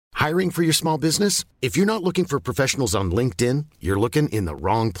Hiring for your small business? If you're not looking for professionals on LinkedIn, you're looking in the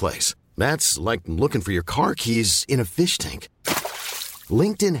wrong place. That's like looking for your car keys in a fish tank.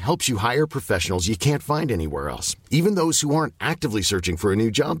 LinkedIn helps you hire professionals you can't find anywhere else, even those who aren't actively searching for a new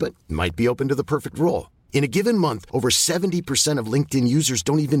job but might be open to the perfect role. In a given month, over 70% of LinkedIn users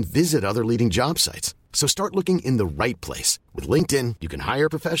don't even visit other leading job sites. So start looking in the right place. With LinkedIn, you can hire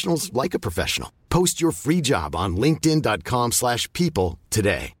professionals like a professional. Post your free job on linkedin.com/people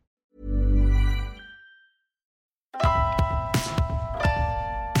today.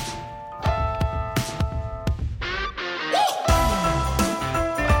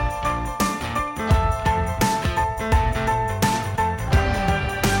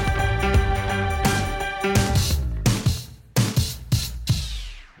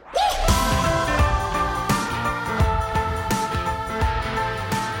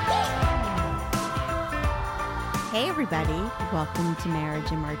 Hey everybody, welcome to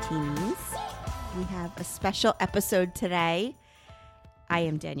Marriage and Martinis. We have a special episode today. I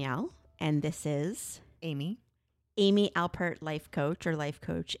am Danielle, and this is Amy Alpert, life coach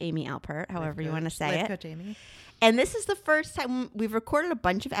Amy Alpert, however you want to say life it. Coach Amy. And this is the first time we've recorded a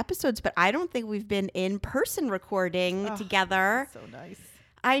bunch of episodes, but I don't think we've been in person recording together. So nice.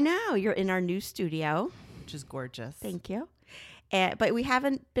 I know, you're in our new studio. Which is gorgeous. Thank you. But we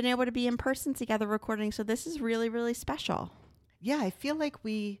haven't been able to be in person together recording, so this is really, really special. Yeah, I feel like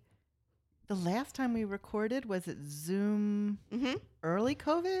the last time we recorded was at Zoom early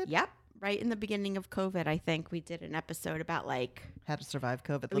COVID? Yep. Right in the beginning of COVID, I think we did an episode about how to survive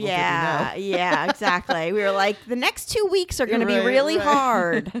COVID. Little yeah, did we know. yeah, exactly. We were like, the next 2 weeks are going to be really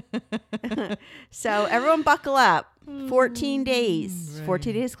hard. So everyone buckle up. 14 days. Right.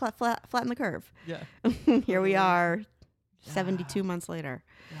 14 days flatten the curve. Yeah. Here we are, 72 months later.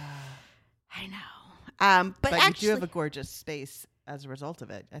 I know. But actually, you do have a gorgeous space as a result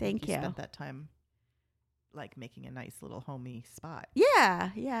of it. I Thank think you you. spent that time making a nice little homey spot. Yeah.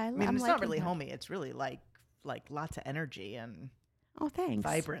 I mean, it's not really homey. It's really like lots of energy and thanks.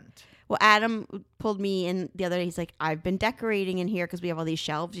 vibrant. Well, Adam pulled me in the other day. He's like, I've been decorating in here because we have all these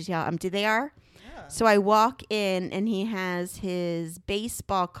shelves. You see how empty they are? Yeah. So I walk in and he has his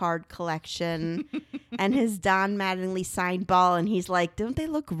baseball card collection and his Don Mattingly signed ball. And he's like, don't they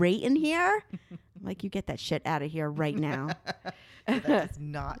look great in here? I'm like, you get that shit out of here right now. That does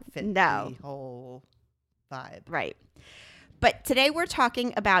not fit the whole vibe. Right. But today we're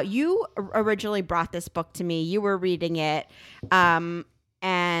talking about, you originally brought this book to me. You were reading it, and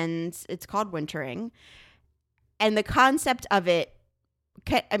it's called Wintering. And the concept of it,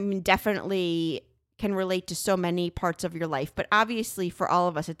 definitely can relate to so many parts of your life. But obviously for all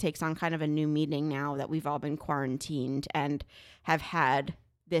of us, it takes on kind of a new meaning now that we've all been quarantined and have had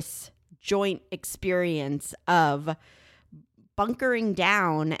this joint experience of bunkering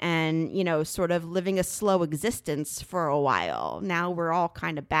down and, sort of living a slow existence for a while. Now we're all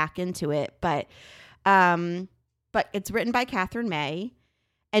kind of back into it, but it's written by Catherine May.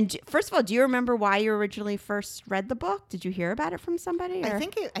 And first of all, do you remember why you originally first read the book? Did you hear about it from somebody? Or? I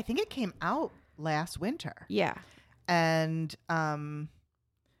think it came out last winter. Yeah. And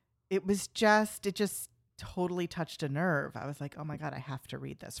it just totally touched a nerve. I was like, oh my God, I have to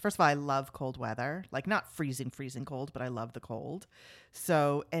read this. First of all, I love cold weather, not freezing cold, but I love the cold.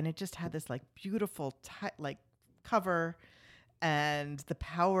 So, and it just had this beautiful cover, and the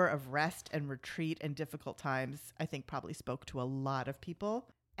power of rest and retreat in difficult times, I think probably spoke to a lot of people.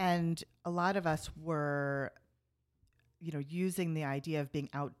 And a lot of us were, using the idea of being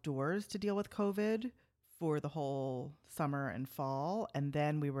outdoors to deal with COVID for the whole summer and fall. And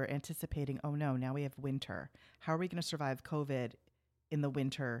then we were anticipating, oh no, now we have winter. How are we going to survive COVID in the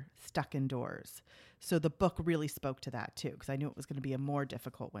winter stuck indoors? So the book really spoke to that too, because I knew it was going to be a more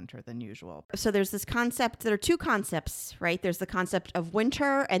difficult winter than usual. So there's this concept, there are two concepts, right? There's the concept of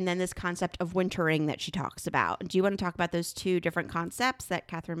winter and then this concept of wintering that she talks about. Do you want to talk about those two different concepts that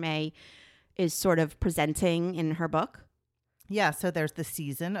Catherine May is sort of presenting in her book? Yeah, so there's the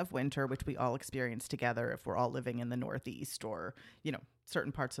season of winter, which we all experience together if we're all living in the Northeast or,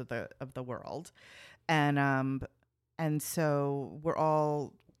 certain parts of the world. And so we're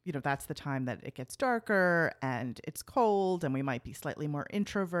all, that's the time that it gets darker and it's cold and we might be slightly more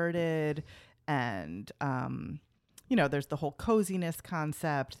introverted. And, there's the whole coziness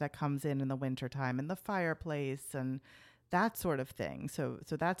concept that comes in the wintertime and the fireplace and that sort of thing. So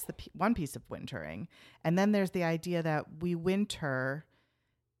that's the one piece of wintering. And then there's the idea that we winter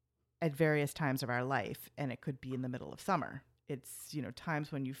at various times of our life, and it could be in the middle of summer. It's,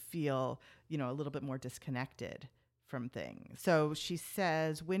 times when you feel, a little bit more disconnected from things. So she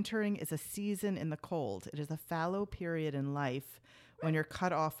says, wintering is a season in the cold. It is a fallow period in life when you're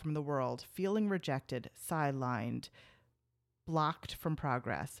cut off from the world, feeling rejected, sidelined, blocked from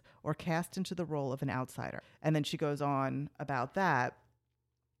progress, or cast into the role of an outsider. And then she goes on about that.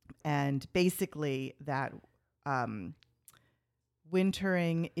 And basically that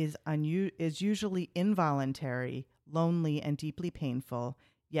wintering is usually involuntary, lonely, and deeply painful,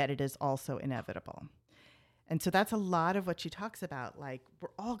 yet it is also inevitable. And so that's a lot of what she talks about. Like, we're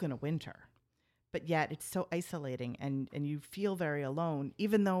all going to winter, but yet it's so isolating and you feel very alone,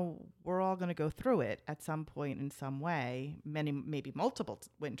 even though we're all going to go through it at some point in some way, maybe multiple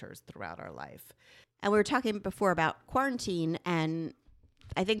winters throughout our life. And we were talking before about quarantine, and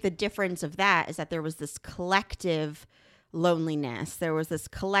I think the difference of that is that there was this collective loneliness. There was this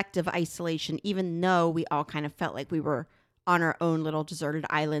collective isolation, even though we all kind of felt like we were on our own little deserted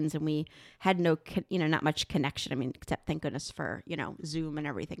islands and we had not much connection. I mean, except thank goodness for, Zoom and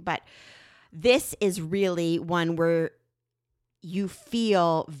everything. But this is really one where you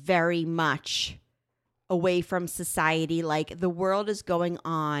feel very much away from society. Like the world is going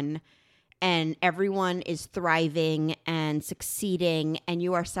on and everyone is thriving and succeeding, and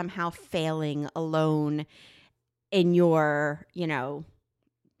you are somehow failing alone in your,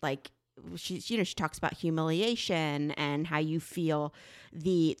 she talks about humiliation and how you feel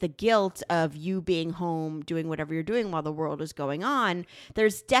the guilt of you being home doing whatever you're doing while the world is going on.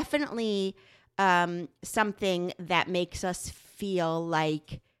 There's definitely something that makes us feel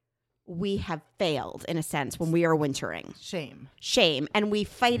like we have failed in a sense when we are wintering. Shame. And we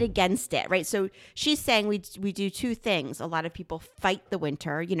fight against it, right? So she's saying we do two things. A lot of people fight the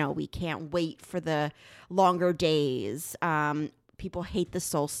winter. We can't wait for the longer days. People hate the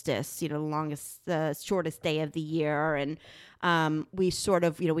solstice, the shortest day of the year. And we sort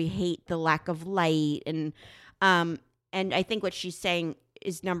of, we hate the lack of light. And I think what she's saying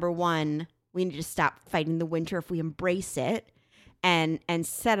is, number one, we need to stop fighting the winter. If we embrace it and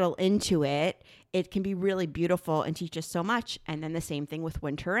settle into it, it can be really beautiful and teach us so much. And then the same thing with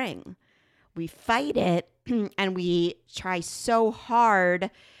wintering. We fight it and we try so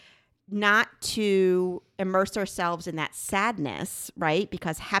hard not to immerse ourselves in that sadness, right?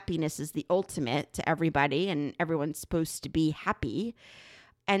 Because happiness is the ultimate to everybody and everyone's supposed to be happy.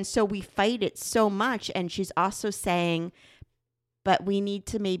 And so we fight it so much. And she's also saying, but we need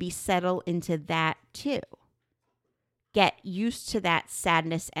to maybe settle into that too. Get used to that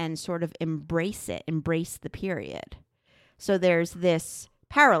sadness and sort of embrace the period. So there's this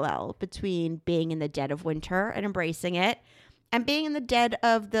parallel between being in the dead of winter and embracing it, and being in the dead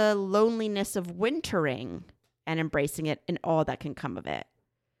of the loneliness of wintering and embracing it and all that can come of it.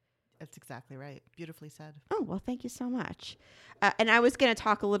 That's exactly right. Beautifully said. Oh, well, thank you so much. And I was going to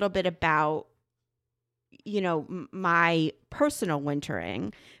talk a little bit about, my personal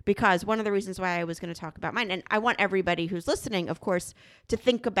wintering, because one of the reasons why I was going to talk about mine, and I want everybody who's listening, of course, to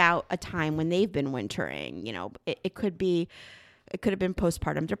think about a time when they've been wintering. It could have been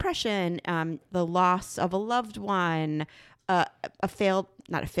postpartum depression, the loss of a loved one, not a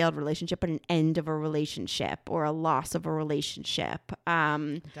failed relationship, but an end of a relationship or a loss of a relationship.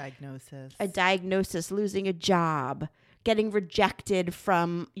 A diagnosis, losing a job, getting rejected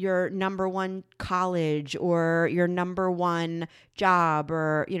from your number one college or your number one job,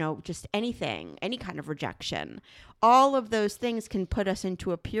 or, just anything, any kind of rejection. All of those things can put us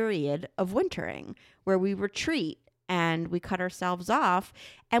into a period of wintering where we retreat and we cut ourselves off,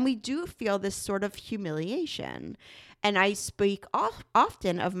 and we do feel this sort of humiliation. And I speak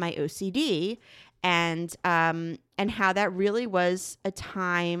often of my OCD and how that really was a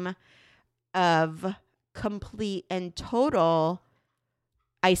time of complete and total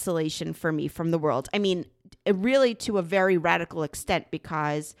isolation for me from the world. I mean, really to a very radical extent,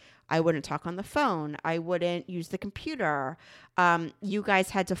 because I wouldn't talk on the phone. I wouldn't use the computer. You guys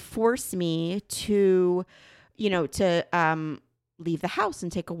had to force me to leave the house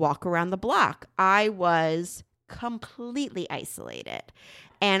and take a walk around the block. I was completely isolated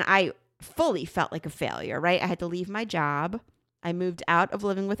and I fully felt like a failure, right? I had to leave my job. I moved out of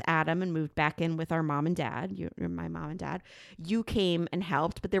living with Adam and moved back in with our mom and dad. You're my mom and dad. You came and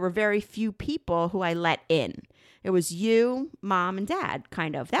helped, but there were very few people who I let in. It was you, mom, and dad,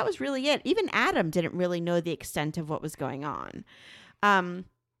 kind of. That was really it. Even Adam didn't really know the extent of what was going on.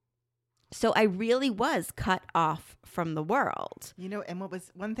 So I really was cut off from the world. And what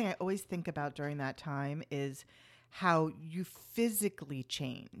was one thing I always think about during that time is how you physically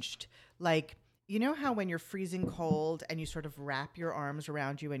changed. Like, how when you're freezing cold and you sort of wrap your arms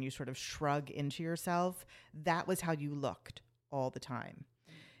around you and you sort of shrug into yourself, that was how you looked all the time.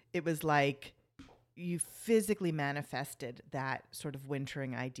 It was like you physically manifested that sort of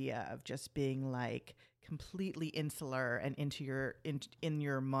wintering idea of just being like completely insular and into your in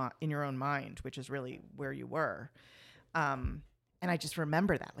your own mind, which is really where you were. And I just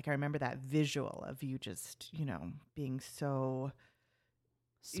remember that. Like I remember that visual of you just, being so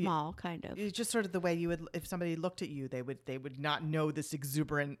Small, kind of. it's just sort of the way you would, if somebody looked at you, they would not know this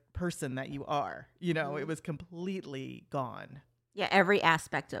exuberant person that you are. It was completely gone. Yeah, every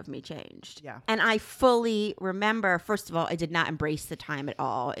aspect of me changed. Yeah. And I fully remember, first of all, I did not embrace the time at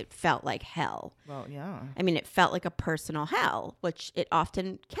all. It felt like hell. Well, yeah. I mean, it felt like a personal hell, which it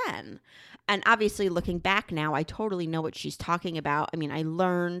often can. And obviously, looking back now, I totally know what she's talking about. I mean, I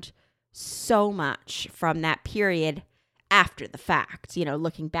learned so much from that period after the fact.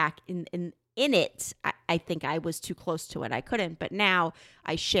 Looking back in it, I think I was too close to it. I couldn't. But now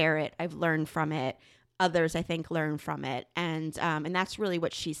I share it. I've learned from it. Others, I think, learn from it. And that's really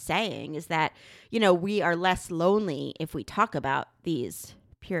what she's saying is that, we are less lonely if we talk about these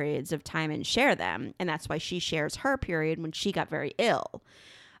periods of time and share them. And that's why she shares her period when she got very ill.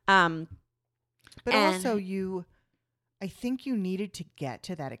 But also I think you needed to get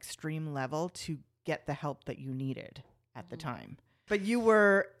to that extreme level to get the help that you needed at the time. But you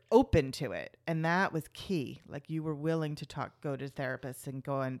were open to it, and that was key. Like you were willing to go to therapists and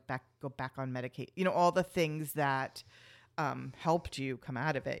go back on Medicaid. All the things that helped you come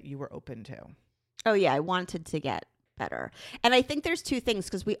out of it, you were open to. Oh yeah, I wanted to get better. And I think there's two things,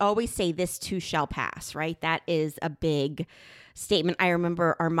 because we always say this too shall pass, right? That is a big statement. I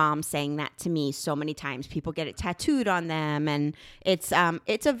remember our mom saying that to me so many times. People get it tattooed on them, and it's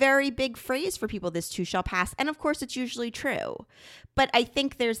a very big phrase for people, this too shall pass. And of course it's usually true. But I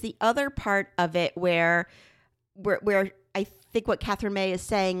think there's the other part of it where I think what Katherine May is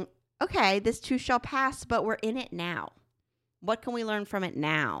saying, okay, this too shall pass, but we're in it now. What can we learn from it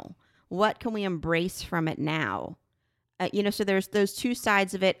now? What can we embrace from it now? So there's those two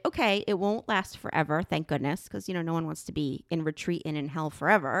sides of it. Okay, it won't last forever, thank goodness, because, no one wants to be in retreat and in hell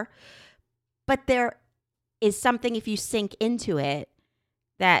forever. But there is something, if you sink into it,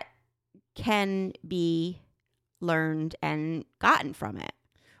 that can be learned and gotten from it.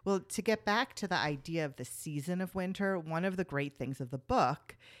 Well, to get back to the idea of the season of winter, one of the great things of the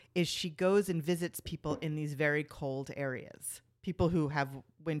book is she goes and visits people in these very cold areas, people who have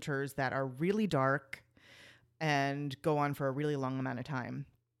winters that are really dark and go on for a really long amount of time,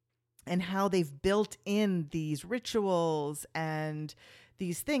 and how they've built in these rituals and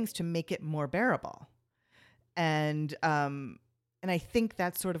these things to make it more bearable. And I think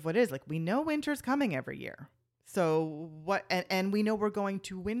that's sort of what it is. Like, we know winter's coming every year. So and we know we're going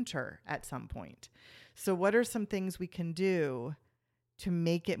to winter at some point. So what are some things we can do to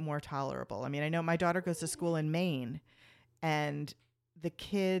make it more tolerable? I mean, I know my daughter goes to school in Maine, and the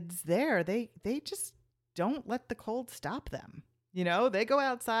kids there, they just don't let the cold stop them. They go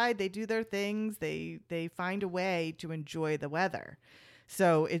outside, they do their things, they find a way to enjoy the weather.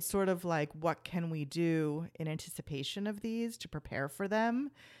 So it's sort of like, what can we do in anticipation of these to prepare for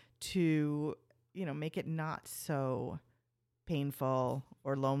them, to, make it not so painful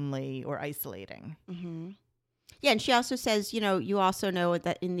or lonely or isolating. Mm-hmm. Yeah, and she also says, you also know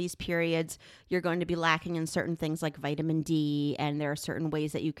that in these periods, you're going to be lacking in certain things like vitamin D, and there are certain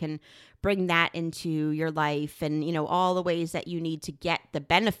ways that you can bring that into your life, and, all the ways that you need to get the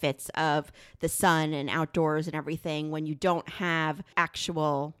benefits of the sun and outdoors and everything when you don't have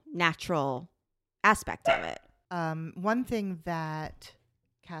actual natural aspect of it. One thing that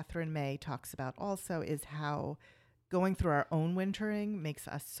Katherine May talks about also is how going through our own wintering makes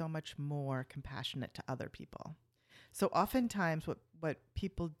us so much more compassionate to other people. So oftentimes what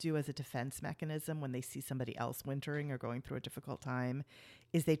people do as a defense mechanism when they see somebody else wintering or going through a difficult time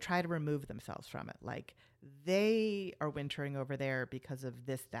is they try to remove themselves from it. Like, they are wintering over there because of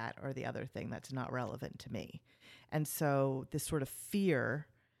this, that, or the other thing that's not relevant to me. And so this sort of fear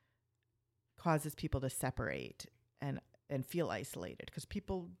causes people to separate and feel isolated, because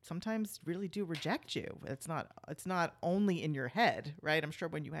people sometimes really do reject you. It's not only in your head, right? I'm sure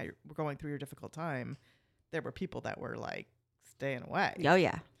when you were going through your difficult time, there were people that were like staying away. Oh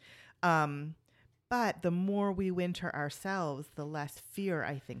yeah. But the more we winter ourselves, the less fear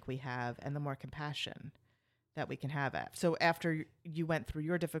I think we have, and the more compassion that we can have. So after you went through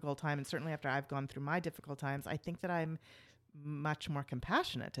your difficult time, and certainly after I've gone through my difficult times, I think that I'm much more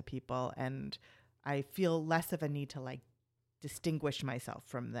compassionate to people, and I feel less of a need to distinguish myself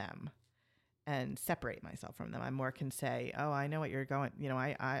from them and separate myself from them. I more can say, oh, I know what you're going,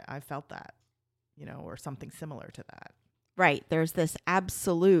 I felt that, or something similar to that. Right. There's this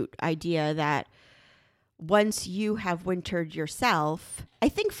absolute idea that once you have wintered yourself, I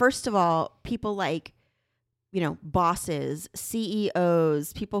think, first of all, people bosses,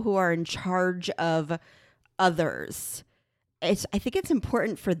 CEOs, people who are in charge of others. I think it's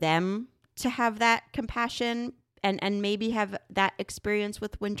important for them to have that compassion and maybe have that experience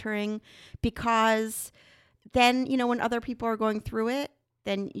with wintering, because then, when other people are going through it,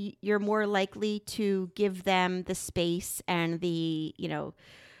 then you're more likely to give them the space and the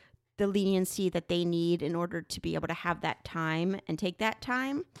leniency that they need in order to be able to have that time and take that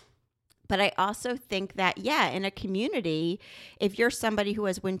time. But I also think that, in a community, if you're somebody who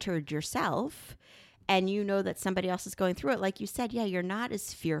has wintered yourself and you know that somebody else is going through it, like you said, you're not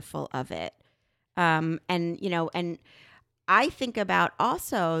as fearful of it. And I think about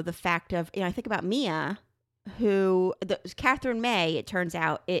also the fact of, I think about Mia, who, Catherine May, it turns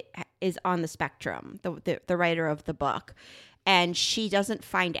out, it is on the spectrum, the writer of the book. And she doesn't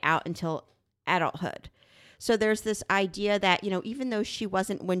find out until adulthood. So there's this idea that, even though she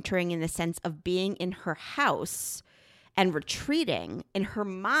wasn't wintering in the sense of being in her house and retreating, in her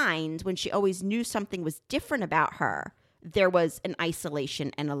mind, when she always knew something was different about her, there was an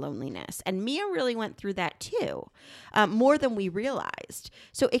isolation and a loneliness. And Mia really went through that too, more than we realized.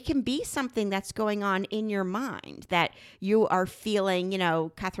 So it can be something that's going on in your mind that you are feeling.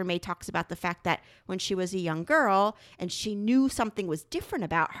 Catherine May talks about the fact that when she was a young girl and she knew something was different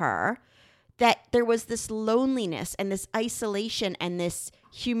about her, that there was this loneliness and this isolation and this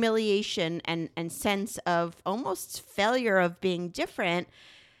humiliation and sense of almost failure of being different.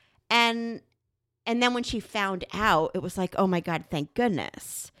 And then when she found out, it was like, oh my God, thank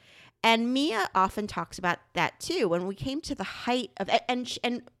goodness. And Mia often talks about that too. When we came to the height of, and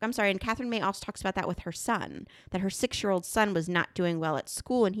Catherine May also talks about that with her son, that her 6-year-old son was not doing well at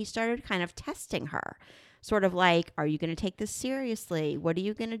school. And he started kind of testing her, sort of like, are you going to take this seriously? What are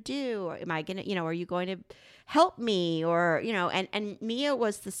you going to do? Or am I going to, are you going to help me? Or, and Mia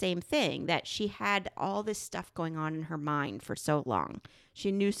was the same thing, that she had all this stuff going on in her mind for so long.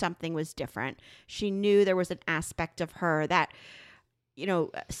 She knew something was different. She knew there was an aspect of her that,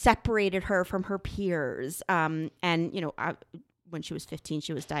 separated her from her peers. When she was 15,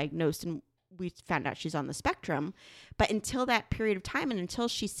 she was diagnosed and we found out she's on the spectrum. But until that period of time, and until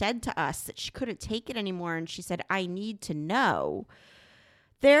she said to us that she couldn't take it anymore, and she said, I need to know,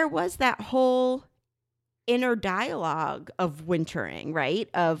 there was that whole inner dialogue of wintering, right?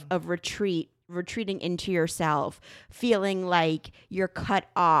 Of retreating into yourself, feeling like you're cut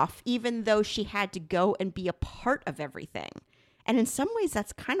off, even though she had to go and be a part of everything. And in some ways,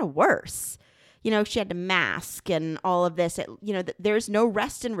 that's kind of worse. She had to mask and all of this. There's no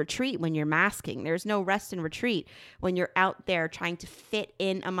rest and retreat when you're masking. There's no rest and retreat when you're out there trying to fit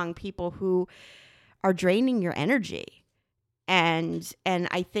in among people who are draining your energy. And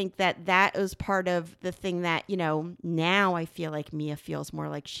I think that is part of the thing that, now I feel like Mia feels more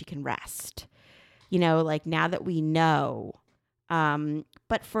like she can rest. Like now that we know.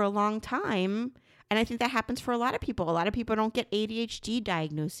 But for a long time, and I think that happens for a lot of people. A lot of people don't get ADHD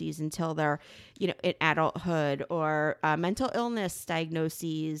diagnoses until they're, in adulthood, or mental illness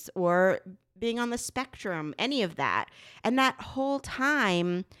diagnoses, or being on the spectrum, any of that. And that whole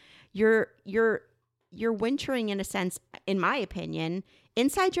time, you're wintering, in a sense, in my opinion,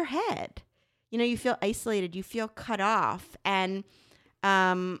 inside your head. You feel isolated, you feel cut off, and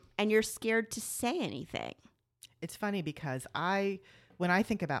you're scared to say anything. It's funny because when I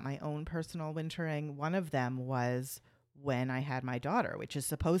think about my own personal wintering, one of them was when I had my daughter, which is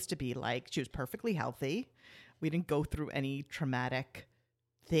supposed to be like, she was perfectly healthy. We didn't go through any traumatic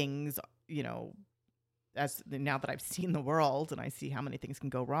things, as now that I've seen the world and I see how many things can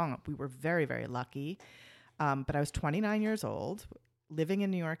go wrong. We were very, very lucky. But I was 29 years old, living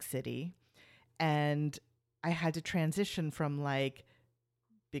in New York City, and I had to transition from like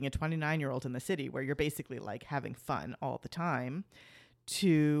being a 29-year-old in the city where you're basically like having fun all the time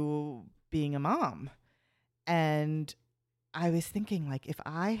to being a mom. And I was thinking, like, if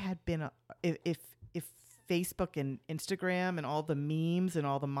I had been if Facebook and Instagram and all the memes and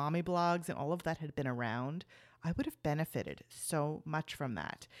all the mommy blogs and all of that had been around, I would have benefited so much from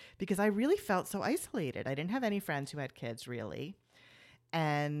that, because I really felt so isolated. I didn't have any friends who had kids, really.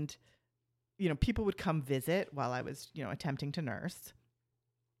 And, people would come visit while I was, attempting to nurse.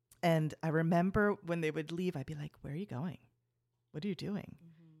 And I remember when they would leave, I'd be like, where are you going? What are you doing?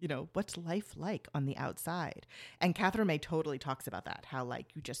 Mm-hmm. What's life like on the outside? And Catherine May totally talks about that, how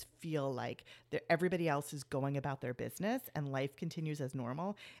like you just feel like everybody else is going about their business and life continues as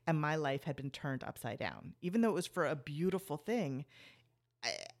normal. And my life had been turned upside down. Even though it was for a beautiful thing,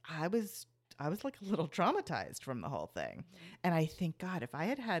 I was I was like a little traumatized from the whole thing. And I think, God, if I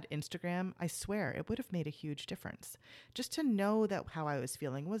had had Instagram, I swear it would have made a huge difference. Just to know that how I was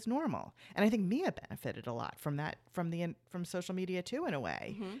feeling was normal. And I think Mia benefited a lot from that, from social media too, in a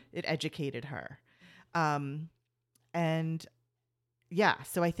way. It educated her. And yeah,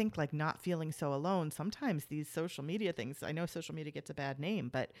 so I think like not feeling so alone. Sometimes these social media things, I know social media gets a bad name,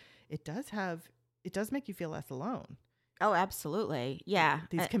 but it does make you feel less alone. Oh, absolutely. Yeah.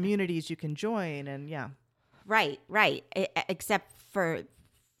 These communities you can join and yeah. Right. Except for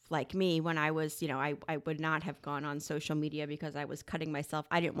like me, when I was, I would not have gone on social media because I was cutting myself.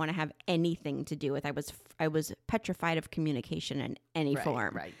 I didn't want to have anything to do with. I was petrified of communication in any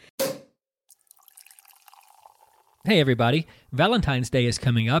form. Right. Hey everybody, Valentine's Day is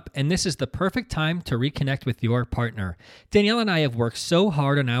coming up, and this is the perfect time to reconnect with your partner. Danielle and I have worked so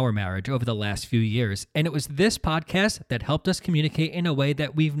hard on our marriage over the last few years, and it was this podcast that helped us communicate in a way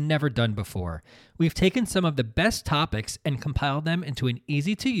that we've never done before. We've taken some of the best topics and compiled them into an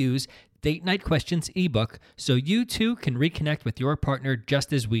easy-to-use Date Night Questions ebook so you too can reconnect with your partner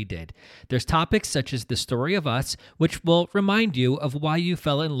just as we did. There's topics such as the story of us, which will remind you of why you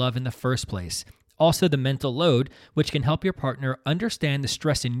fell in love in the first place. Also, the mental load, which can help your partner understand the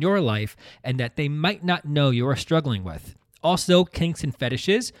stress in your life and that they might not know you are struggling with. Also, kinks and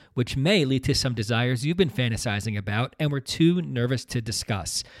fetishes, which may lead to some desires you've been fantasizing about and were too nervous to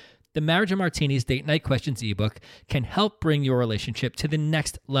discuss. The Marriage and Martinis Date Night Questions ebook can help bring your relationship to the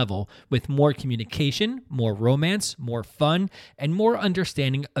next level with more communication, more romance, more fun, and more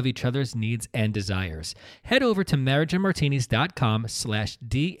understanding of each other's needs and desires. Head over to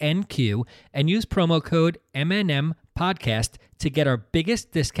marriageandmartinis.com/DNQ and use promo code MNM Podcast to get our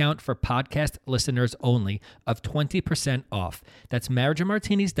biggest discount for podcast listeners only of 20% off. That's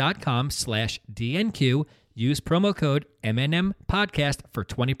marriageandmartinis.com/DNQ. Use promo code MNM Podcast for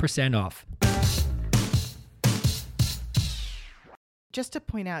 20% off. Just to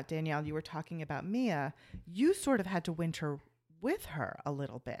point out, Danielle, you were talking about Mia. You sort of had to winter with her a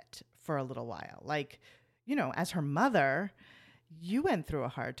little bit for a little while. Like, as her mother, you went through a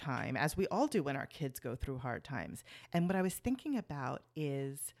hard time, as we all do when our kids go through hard times. And what I was thinking about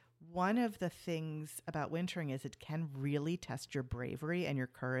is one of the things about wintering is it can really test your bravery and your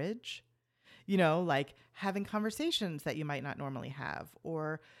courage. Like having conversations that you might not normally have,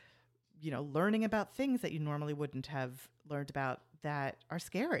 or, learning about things that you normally wouldn't have learned about that are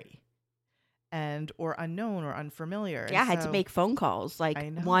scary or unknown or unfamiliar. Yeah, I had to make phone calls, like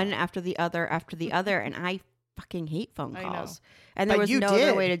one after the other, and I fucking hate phone calls. And there was no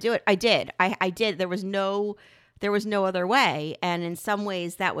other way to do it. I did. I did. There was no other way. And in some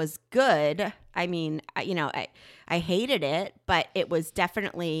ways that was good. I mean, I hated it, but it was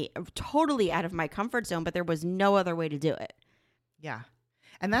definitely totally out of my comfort zone, but there was no other way to do it. Yeah.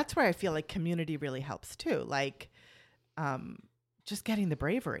 And that's where I feel like community really helps too. Like, just getting the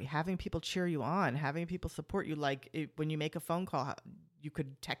bravery, having people cheer you on, having people support you. Like when you make a phone call, you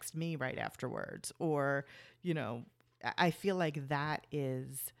could text me right afterwards, or, I feel like that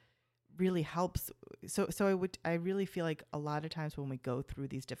really helps. So I really feel like a lot of times when we go through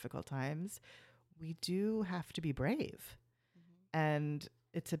these difficult times, we do have to be brave. And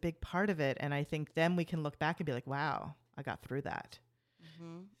it's a big part of it. And I think then we can look back and be like, wow, I got through that.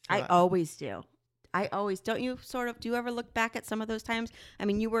 I always do. Don't you do you ever look back at some of those times? I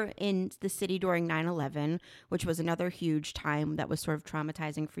mean, you were in the city during 9/11, which was another huge time that was sort of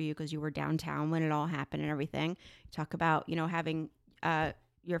traumatizing for you because you were downtown when it all happened and everything. Talk about, having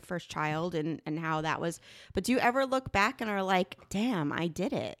your first child and how that was. But do you ever look back and are like, damn, I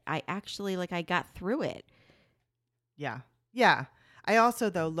did it. I actually, I got through it. Yeah. Yeah. I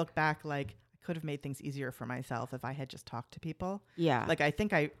also, though, look back like I could have made things easier for myself if I had just talked to people. Yeah. Like, I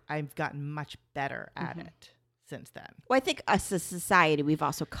think I've gotten much better at it since then. Well, I think us as a society, we've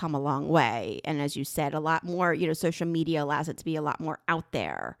also come a long way. And as you said, a lot more, social media allows it to be a lot more out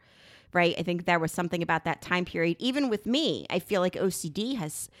there. Right. I think there was something about that time period. Even with me, I feel like OCD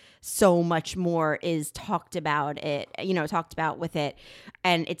has so much more is talked about with it.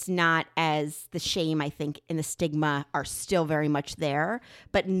 And it's not as the shame, I think, and the stigma are still very much there,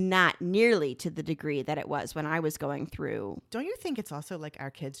 but not nearly to the degree that it was when I was going through. Don't you think it's also like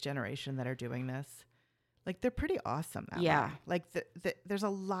our kids' generation that are doing this? Like, they're pretty awesome that way. Like, there's a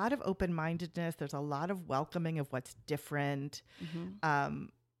lot of open-mindedness. There's a lot of welcoming of what's different.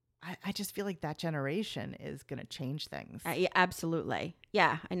 I just feel like that generation is going to change things. Yeah, absolutely.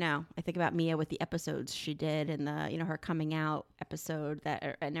 Yeah, I know. I think about Mia with the episodes she did and the, her coming out episode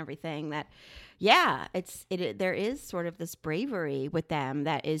and everything that, there is sort of this bravery with them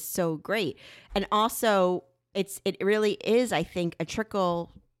that is so great. And also it really is, I think, a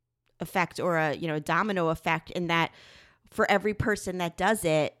trickle effect or a, you know, domino effect in that for every person that does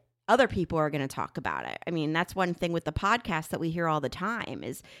it, other people are going to talk about it. I mean, that's one thing with the podcast that we hear all the time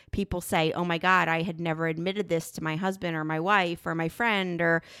is people say, oh my God, I had never admitted this to my husband or my wife or my friend,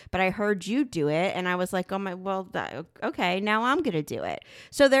 but I heard you do it. And I was like, okay, now I'm going to do it.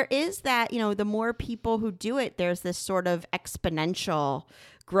 So there is that, you know, the more people who do it, there's this sort of exponential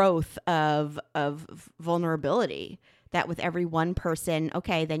growth of vulnerability that with every one person,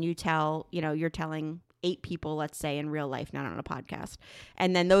 okay, then you tell, you know, you're telling 8 people, let's say, in real life, not on a podcast.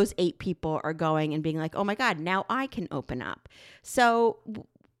 And then those 8 people are going and being like, oh my God, now I can open up. So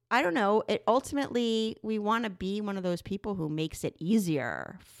I don't know. It ultimately, we want to be one of those people who makes it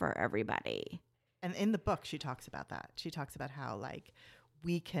easier for everybody. And in the book, she talks about that. She talks about how like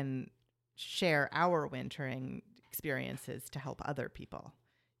we can share our wintering experiences to help other people.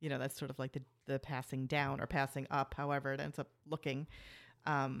 You know, that's sort of like the passing down or passing up, however it ends up looking.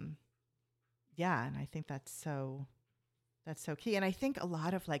 Yeah, and I think that's so key. And I think a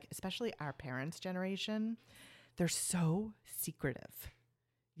lot of like, especially our parents' generation, they're so secretive,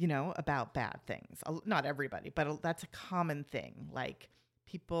 you know, about bad things. Not everybody, but that's a common thing. Like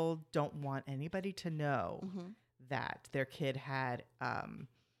people don't want anybody to know that their kid had,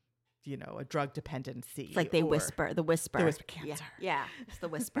 you know, a drug dependency. It's like they whisper, the whisper. Cancer. Yeah, it's the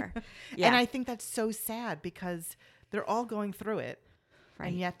whisper. Yeah. And I think that's so sad because they're all going through it. Right.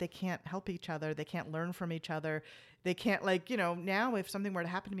 And yet they can't help each other. They can't learn from each other. They can't, like, you know, now if something were to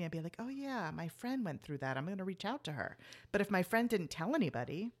happen to me, I'd be like, oh, yeah, my friend went through that. I'm going to reach out to her. But if my friend didn't tell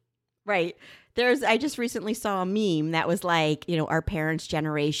anybody. Right. I just recently saw a meme that was like, you know, our parents'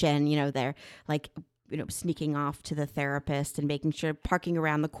 generation, you know, they're like, you know, sneaking off to the therapist and making sure parking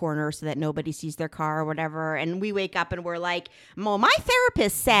around the corner so that nobody sees their car or whatever. And we wake up and we're like, well, my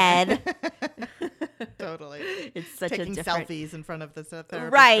therapist said. Totally. It's such taking a different selfies in front of the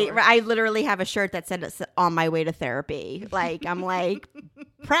therapist. Right. Door. I literally have a shirt that said it's on my way to therapy. Like, I'm like,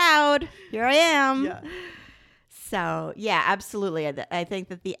 proud. Here I am. Yeah. So, yeah, absolutely. I think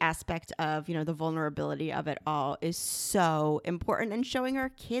that the aspect of, you know, the vulnerability of it all is so important, and showing our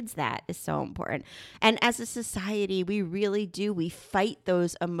kids that is so important. And as a society, we really do. We fight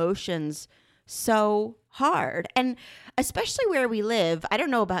those emotions so hard. And especially where we live, I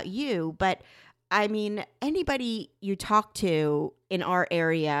don't know about you, but I mean, anybody you talk to in our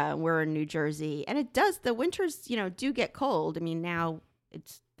area, we're in New Jersey, and the winters, you know, do get cold. I mean, now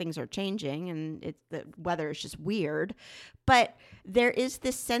things are changing and the weather is just weird, but there is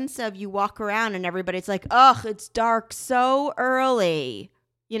this sense of you walk around and everybody's like, ugh, it's dark so early,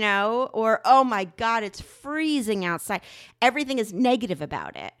 you know, or, oh my God, it's freezing outside. Everything is negative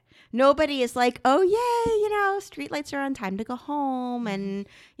about it. Nobody is like, oh yay, you know, streetlights are on, time to go home, and,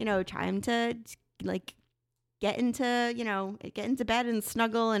 you know, time to like get into bed and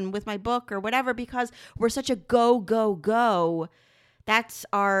snuggle and with my book or whatever, because we're such a go. That's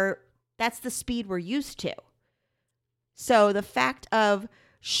the speed we're used to. So the fact of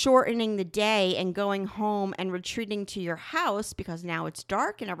shortening the day and going home and retreating to your house because now it's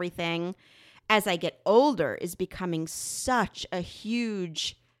dark and everything, as I get older, is becoming such a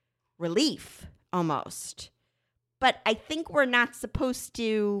huge relief almost. But I think we're not supposed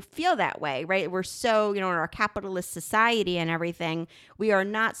to feel that way, right? We're so, you know, in our capitalist society and everything, we are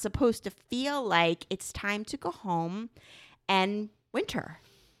not supposed to feel like it's time to go home and winter.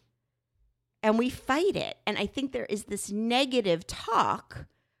 And we fight it. And I think there is this negative talk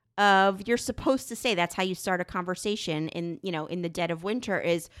of, you're supposed to say, that's how you start a conversation in the dead of winter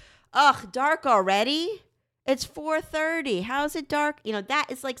is, ugh, dark already? It's 4:30. How's it dark? You know, that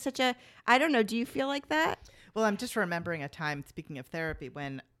is like such a, I don't know. Do you feel like that? Well, I'm just remembering a time, speaking of therapy,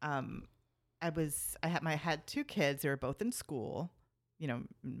 when I had 2 kids. They were both in school, you know,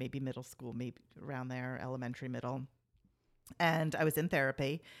 maybe middle school, maybe around there, elementary, middle. And I was in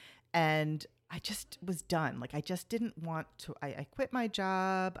therapy, and I just was done. Like, I just didn't want to, I quit my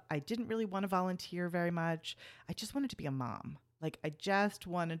job. I didn't really want to volunteer very much. I just wanted to be a mom. Like, I just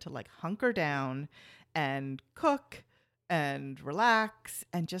wanted to like hunker down and cook and relax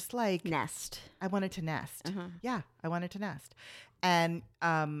and just like nest. I wanted to nest. Uh-huh. Yeah, I wanted to nest. And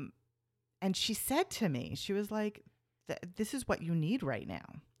she said to me, she was like, this is what you need right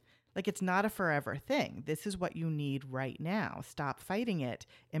now. Like, it's not a forever thing. This is what you need right now. Stop fighting it.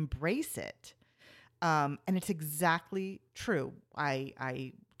 Embrace it. And it's exactly true.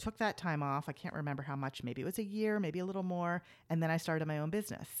 I took that time off. I can't remember how much. Maybe it was a year, maybe a little more. And then I started my own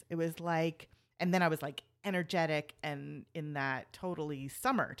business. It was like, and then I was like energetic and in that totally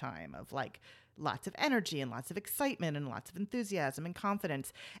summertime of like lots of energy and lots of excitement and lots of enthusiasm and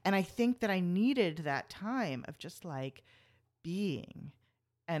confidence. And I think that I needed that time of just like being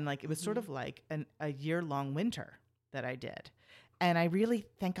And like, it was sort of like a year-long winter that I did. And I really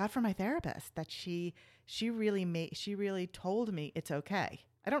thank God for my therapist that she really told me it's okay.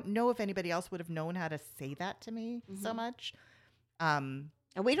 I don't know if anybody else would have known how to say that to me so much. And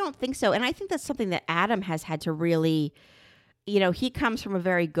we don't think so. And I think that's something that Adam has had to really, he comes from a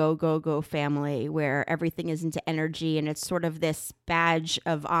very go family where everything is into energy, and it's sort of this badge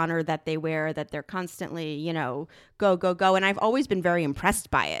of honor that they wear, that they're constantly, go. And I've always been very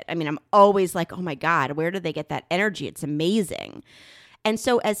impressed by it. I mean, I'm always like, oh my God, where do they get that energy? It's amazing. And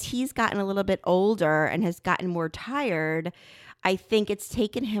so as he's gotten a little bit older and has gotten more tired, I think it's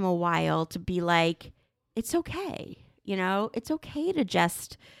taken him a while to be like, it's okay. It's okay to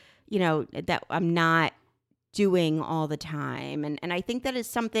just, that I'm not doing all the time. And I think that is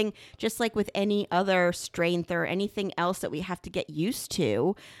something, just like with any other strength or anything else that we have to get used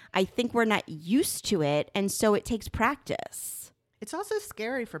to, I think we're not used to it. And so it takes practice. It's also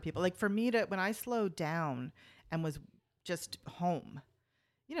scary for people. Like for me when I slowed down and was just home,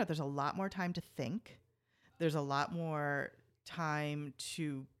 there's a lot more time to think. There's a lot more time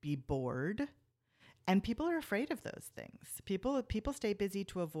to be bored. And people are afraid of those things. People stay busy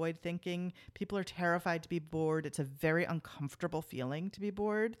to avoid thinking. People are terrified to be bored. It's a very uncomfortable feeling to be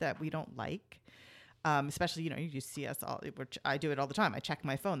bored that we don't like. Especially, you see us all, which I do it all the time. I check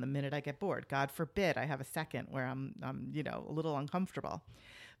my phone the minute I get bored. God forbid I have a second where I'm a little uncomfortable.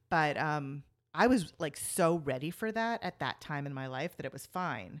 But I was like so ready for that at that time in my life that it was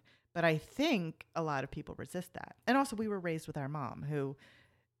fine. But I think a lot of people resist that. And also we were raised with our mom, who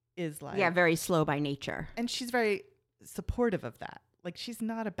is like, very slow by nature, and she's very supportive of that. Like, she's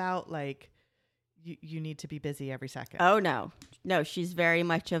not about like you need to be busy every second. Oh no, she's very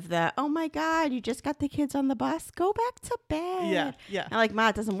much of the, oh my God, you just got the kids on the bus, go back to bed. Yeah. I'm like, Ma,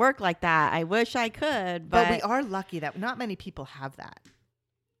 it doesn't work like that. I wish I could, but we are lucky that not many people have that.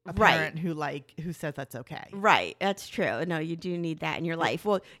 A Right. parent who says that's okay. Right. That's true. No, you do need that in your life.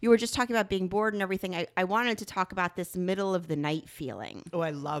 Well, you were just talking about being bored and everything. I wanted to talk about this middle of the night feeling. Oh, I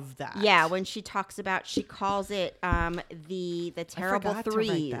love that. Yeah, when she talks about, she calls it the terrible I forgot threes.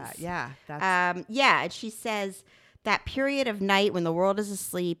 to write that. Yeah. That's And she says that period of night when the world is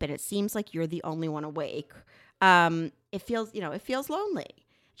asleep and it seems like you're the only one awake. It feels lonely.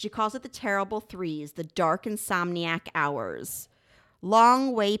 She calls it the terrible threes, the dark insomniac hours.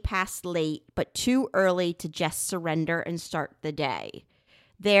 Long way past late, but too early to just surrender and start the day.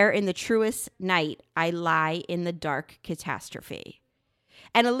 There in the truest night, I lie in the dark catastrophe.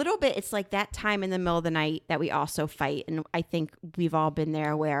 And a little bit, it's like that time in the middle of the night that we also fight. And I think we've all been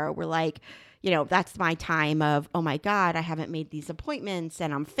there where we're like, that's my time of, oh my God, I haven't made these appointments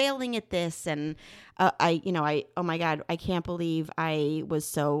and I'm failing at this. And oh my God, I can't believe I was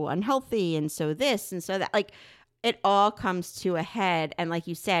so unhealthy and so this and so that. Like, it all comes to a head. And like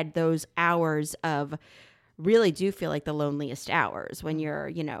you said, those hours of really do feel like the loneliest hours when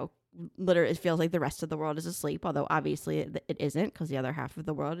you're, literally, it feels like the rest of the world is asleep, although obviously it isn't, because the other half of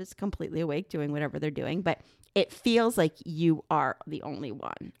the world is completely awake doing whatever they're doing. But it feels like you are the only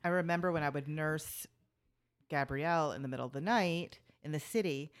one. I remember when I would nurse Gabrielle in the middle of the night in the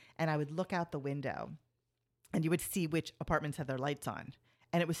city, and I would look out the window and you would see which apartments had their lights on.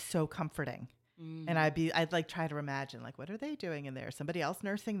 And it was so comforting. And I'd like try to imagine, like, what are they doing in there? Somebody else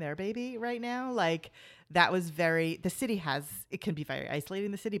nursing their baby right now? Like, that was the city it can be very isolating,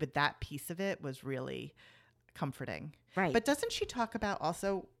 the city, but that piece of it was really comforting. Right. But doesn't she talk about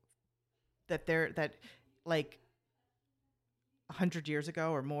also that like 100 years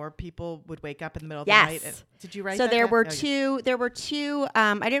ago or more, people would wake up in the middle of the night? And, did you write that? So there were two,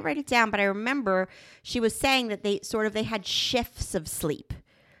 I didn't write it down, but I remember she was saying that they had shifts of sleep.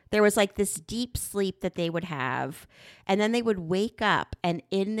 There was like this deep sleep that they would have, and then they would wake up, and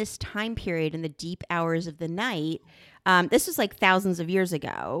in this time period, in the deep hours of the night, this was like thousands of years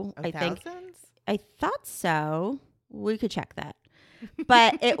ago, I think. Thousands? I thought so. We could check that.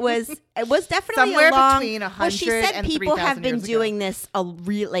 But it was definitely somewhere between 100 well, she said and people 3,000 have been years ago. doing this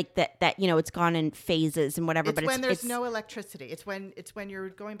like that it's gone in phases and whatever. It's but when there's no electricity. It's when you're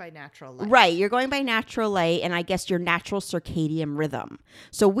going by natural light. Right, you're going by natural light, and I guess your natural circadian rhythm.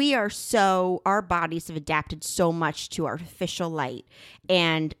 So our bodies have adapted so much to artificial light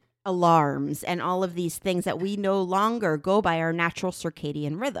and alarms and all of these things that we no longer go by our natural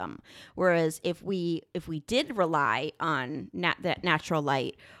circadian rhythm. Whereas if we did rely on that natural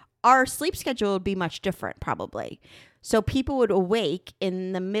light, our sleep schedule would be much different probably. So people would awake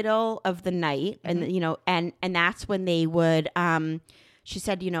in the middle of the night, and and that's when they would she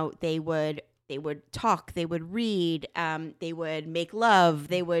said, they would talk, they would read, they would make love,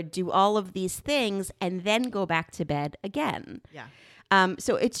 they would do all of these things and then go back to bed again. Yeah.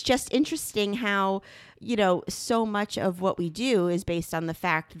 So it's just interesting how, so much of what we do is based on the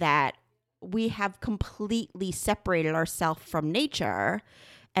fact that we have completely separated ourselves from nature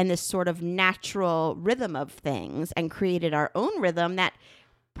and this sort of natural rhythm of things and created our own rhythm that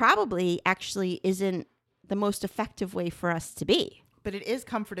probably actually isn't the most effective way for us to be. But it is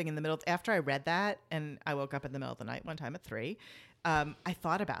comforting in the middle. After I read that, and I woke up in the middle of the night one time at 3, I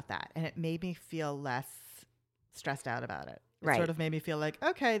thought about that, and it made me feel less stressed out about it. It Right. sort of made me feel like,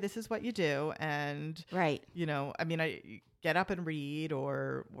 okay, this is what you do. And, Right. I get up and read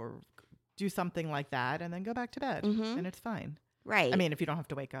or do something like that and then go back to bed, and it's fine. Right. I mean, if you don't have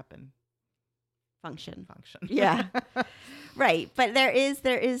to wake up and function. Yeah. Right. But there is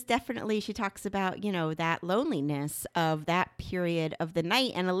definitely, she talks about, that loneliness of that period of the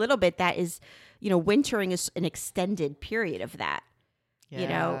night. And a little bit that is, wintering is an extended period of that.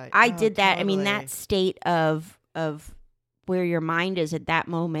 Yeah. I Oh, did that. I mean, totally. that state of where your mind is at that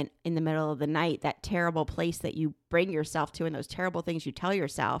moment in the middle of the night, that terrible place that you bring yourself to and those terrible things you tell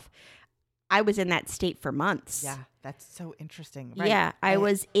yourself. I was in that state for months. Yeah, that's so interesting. Right. Yeah, I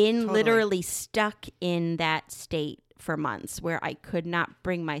was in totally. literally stuck in that state for months where I could not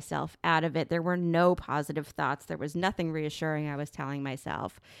bring myself out of it. There were no positive thoughts. There was nothing reassuring I was telling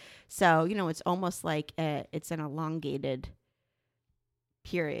myself. So, it's almost like it's an elongated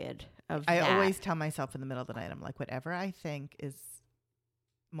period of I that. always tell myself in the middle of the night, I'm like, whatever I think is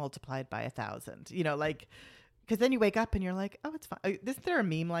multiplied by 1,000, because then you wake up and you're like, oh, it's fine. Isn't there a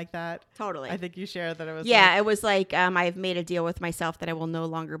meme like that? Totally. I think you shared that it was Yeah, like, it was like I've made a deal with myself that I will no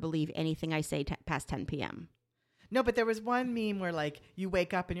longer believe anything I say past 10 p.m. no, but there was one meme where like you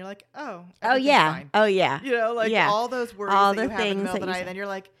wake up and you're like, oh, Oh, everything's yeah. fine. Oh, yeah. Like Yeah. all those worries All that the you have in the things middle of that the you night, say. and then you're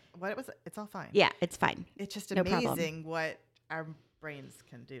like, what was it? It's all fine. Yeah, it's fine. It's just No problem. amazing what our brains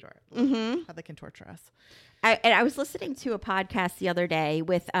can do to our, how they can torture us. I was listening to a podcast the other day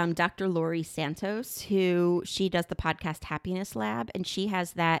with Dr. Laurie Santos, who she does the podcast Happiness Lab, and she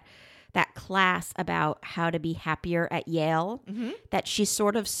has that class about how to be happier at Yale that she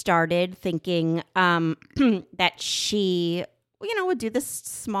sort of started thinking that she, would do this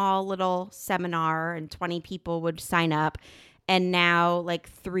small little seminar and 20 people would sign up. And now like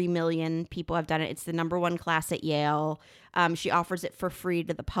 3 million people have done it. It's the #1 class at Yale. She offers it for free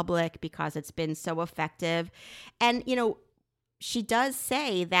to the public because it's been so effective. And, she does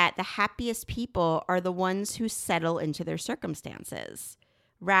say that the happiest people are the ones who settle into their circumstances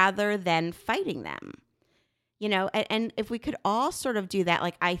rather than fighting them. And if we could all sort of do that,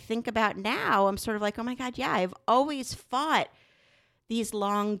 like I think about now, I'm sort of like, oh my God, yeah, I've always fought these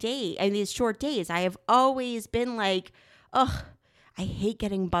long days and these short days. I have always been like, ugh, I hate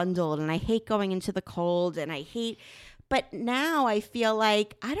getting bundled and I hate going into the cold and but now I feel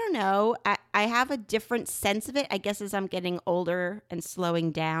like, I don't know, I have a different sense of it, I guess, as I'm getting older and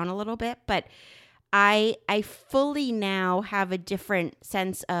slowing down a little bit. But I fully now have a different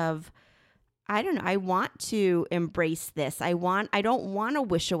sense of, I don't know, I want to embrace this. I don't want to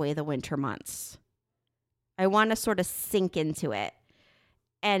wish away the winter months. I want to sort of sink into it.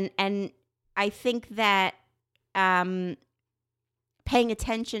 And I think that paying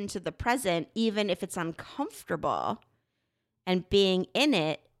attention to the present, even if it's uncomfortable, and being in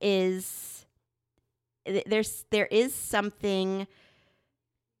it there is something,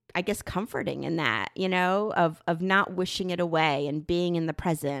 I guess, comforting in that, of not wishing it away and being in the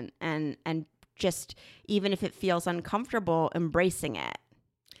present and just, even if it feels uncomfortable, embracing it.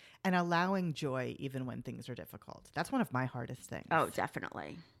 And allowing joy even when things are difficult. That's one of my hardest things. Oh,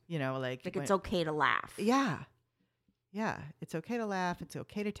 definitely. Like it's okay to laugh. Yeah. Yeah. It's okay to laugh. It's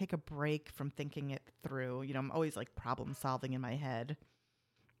okay to take a break from thinking it through. I'm always like problem solving in my head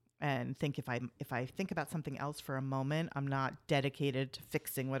and think if I think about something else for a moment, I'm not dedicated to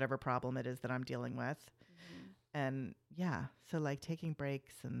fixing whatever problem it is that I'm dealing with. And yeah, so like taking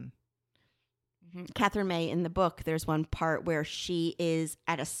breaks and Catherine May, in the book, there's one part where she is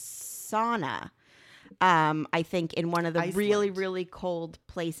at a sauna, I think in one of the really, really cold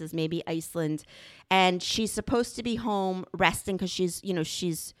places, maybe Iceland. And she's supposed to be home resting because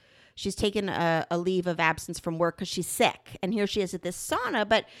she's taken a leave of absence from work because she's sick. And here she is at this sauna,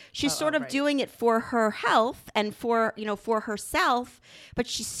 but she's sort of doing it for her health and for herself. But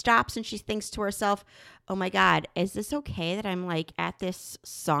she stops and she thinks to herself, oh my God, is this okay that I'm like at this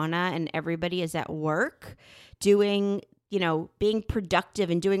sauna and everybody is at work doing, being productive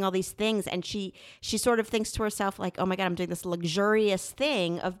and doing all these things? And she sort of thinks to herself like, oh my God, I'm doing this luxurious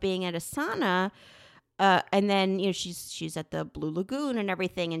thing of being at a sauna. And then, she's at the Blue Lagoon and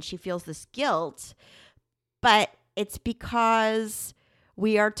everything, and she feels this guilt. But it's because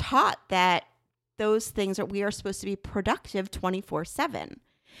we are taught that those things are, we are supposed to be productive 24/7.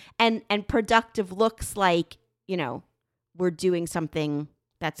 And productive looks like, we're doing something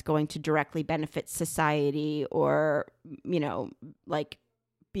that's going to directly benefit society, or, like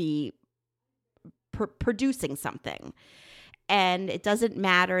be producing something. And it doesn't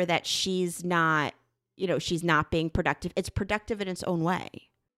matter that she's not being productive. It's productive in its own way.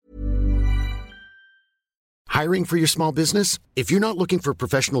 Hiring for your small business? If you're not looking for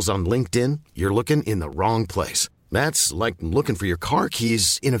professionals on LinkedIn, you're looking in the wrong place. That's like looking for your car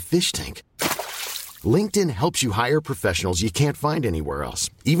keys in a fish tank. LinkedIn helps you hire professionals you can't find anywhere else,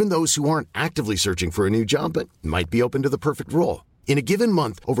 even those who aren't actively searching for a new job but might be open to the perfect role. In a given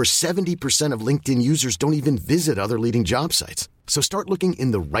month, over 70% of LinkedIn users don't even visit other leading job sites. So start looking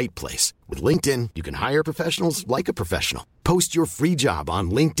in the right place. With LinkedIn, you can hire professionals like a professional. Post your free job on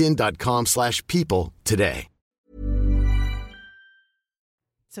linkedin.com/people today.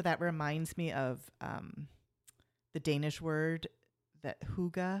 So that reminds me of the Danish word, that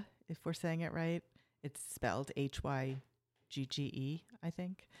hygge, if we're saying it right. It's spelled Hygge, I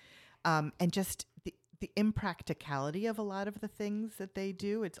think. And just the impracticality of a lot of the things that they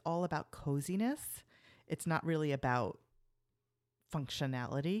do. It's all about coziness. It's not really about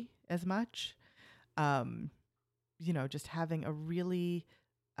functionality as much. Just having a really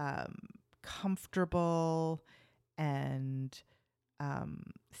comfortable and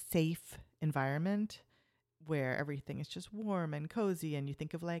safe environment where everything is just warm and cozy, and you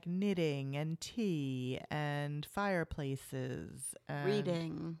think of like knitting and tea and fireplaces and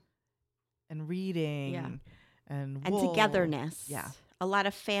Reading. Yeah. and And wool. togetherness. Yeah. A lot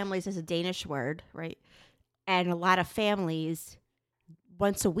of families is a Danish word, right? And a lot of families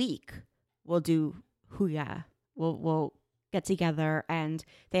once a week will do hygge. We'll get together, and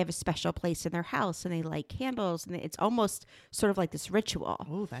they have a special place in their house, and they light candles, and it's almost sort of like this ritual.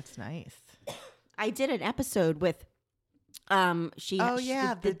 Oh, that's nice. I did an episode with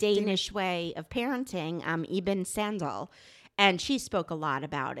the Danish way of parenting, Eben Sandal, and she spoke a lot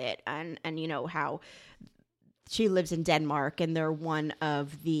about it, and how she lives in Denmark, and they're one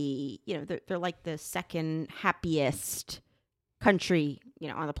of the they're like the second happiest country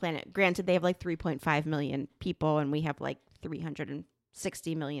on the planet. Granted, they have like 3.5 million people, and we have like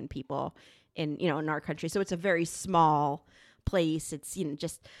 360 million people in our country, so it's a very small place. It's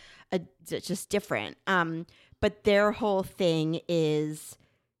just different. But their whole thing is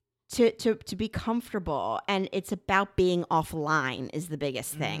to be comfortable, and it's about being offline is the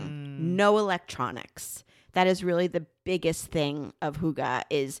biggest thing. No electronics. That is really the biggest thing of hygge,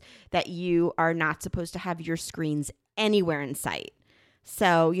 is that you are not supposed to have your screens anywhere in sight.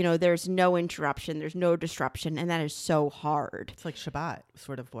 So, there's no interruption, there's no disruption, and that is so hard. It's like Shabbat,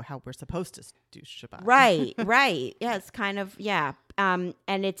 sort of how we're supposed to do Shabbat. Right. Yeah, it's kind of, yeah. And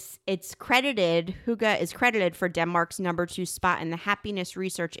it's credited, hygge is credited for Denmark's number 2 spot in the Happiness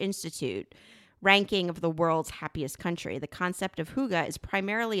Research Institute ranking of the world's happiest country. The concept of hygge is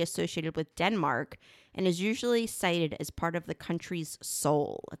primarily associated with Denmark and is usually cited as part of the country's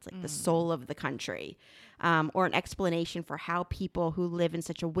soul. It's like the soul of the country, or an explanation for how people who live in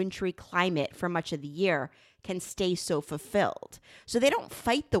such a wintry climate for much of the year can stay so fulfilled. So they don't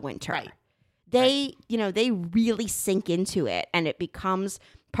fight the winter. Right. They really sink into it, and it becomes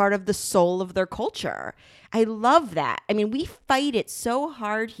part of the soul of their culture. I love that. I mean, we fight it so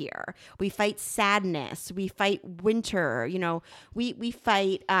hard here. We fight sadness. We fight winter. We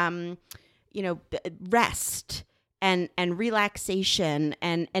fight, rest and relaxation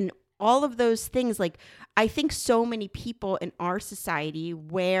and all of those things. Like, I think so many people in our society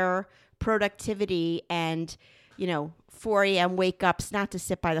wear productivity and, 4 a.m. wake ups, not to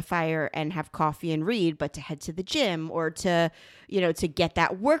sit by the fire and have coffee and read, but to head to the gym, or to get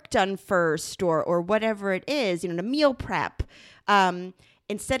that work done first, or whatever it is, to meal prep,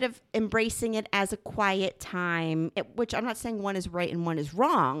 instead of embracing it as a quiet time, which I'm not saying one is right and one is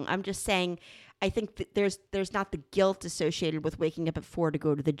wrong. I'm just saying, I think that there's not the guilt associated with waking up at 4 to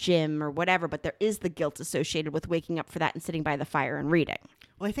go to the gym or whatever, but there is the guilt associated with waking up for that and sitting by the fire and reading.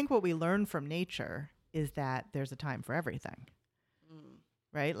 Well, I think what we learn from nature is that there's a time for everything,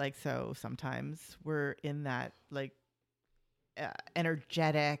 right? Like, so sometimes we're in that like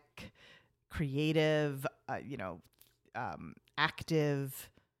energetic, creative, active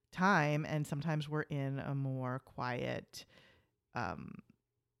time, and sometimes we're in a more quiet,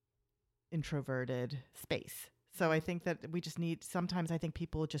 introverted space. So I think that we just need, sometimes I think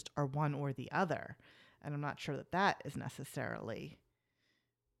people just are one or the other, and I'm not sure that is necessarily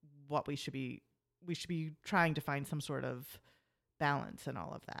what we should be trying to find some sort of balance in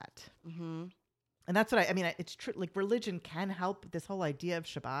all of that. Mm-hmm. And that's what I mean, it's true. Like, religion can help this whole idea of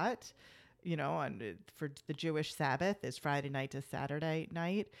Shabbat, for the Jewish Sabbath is Friday night to Saturday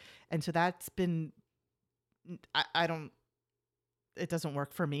night. And so that's been, it doesn't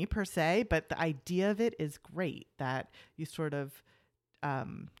work for me per se, but the idea of it is great, that you sort of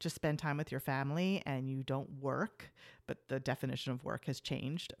just spend time with your family and you don't work, but the definition of work has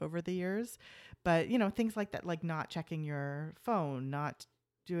changed over the years. But, things like that, like not checking your phone, not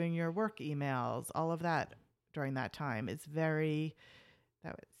doing your work emails, all of that during that time is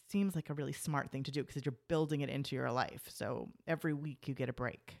that seems like a really smart thing to do because you're building it into your life. So every week you get a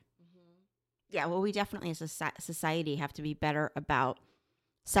break. Yeah, well, we definitely as a society have to be better about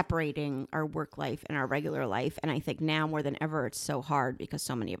separating our work life and our regular life. And I think now more than ever, it's so hard because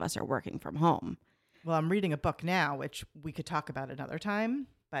so many of us are working from home. Well, I'm reading a book now, which we could talk about another time,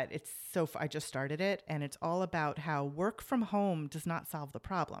 but I just started it, and it's all about how work from home does not solve the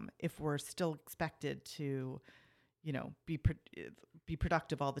problem if we're still expected to, be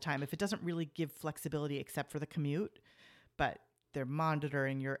productive all the time. If it doesn't really give flexibility except for the commute, but they're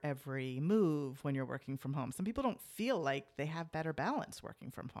monitoring your every move when you're working from home. Some people don't feel like they have better balance working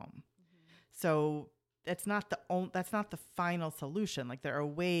from home. So that's not the final solution. Like, there are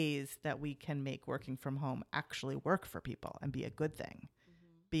ways that we can make working from home actually work for people and be a good thing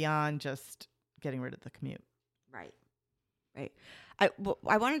beyond just getting rid of the commute. Right.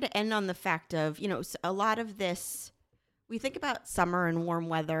 I wanted to end on the fact of, a lot of this, we think about summer and warm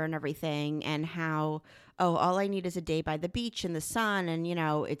weather and everything, and how, all I need is a day by the beach and the sun, and,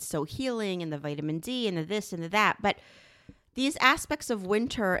 it's so healing, and the vitamin D and the this and the that. But these aspects of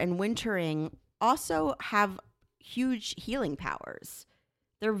winter and wintering also have huge healing powers.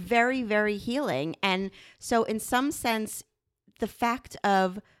 They're very, very healing. And so in some sense, the fact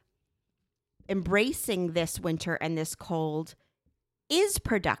of embracing this winter and this cold is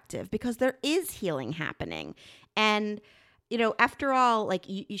productive because there is healing happening. And, after all, like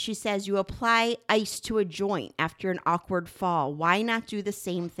she says, you apply ice to a joint after an awkward fall. Why not do the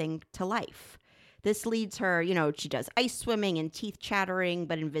same thing to life? This leads her, she does ice swimming and teeth chattering,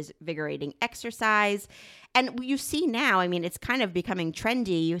 but invigorating exercise. And you see now, it's kind of becoming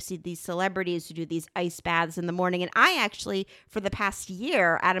trendy. You see these celebrities who do these ice baths in the morning. And I actually, for the past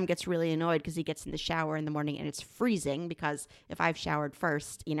year, Adam gets really annoyed because he gets in the shower in the morning and it's freezing because if I've showered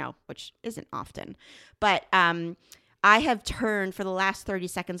first, which isn't often. But I have turned, for the last 30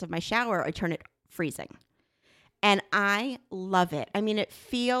 seconds of my shower, I turn it freezing. And I love it. It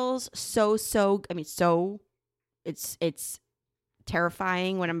feels so it's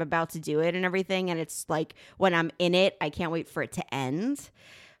terrifying when I'm about to do it and everything. And it's like when I'm in it, I can't wait for it to end.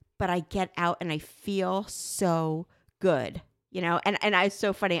 But I get out and I feel so good, And it's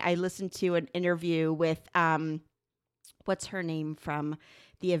so funny. I listened to an interview with, what's her name from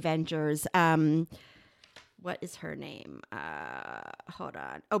the Avengers? What is her name? Hold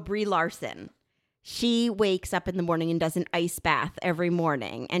on. Oh, Brie Larson. She wakes up in the morning and does an ice bath every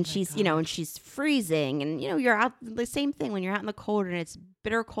morning. And she's, and she's freezing. And, you're out, the same thing when you're out in the cold and it's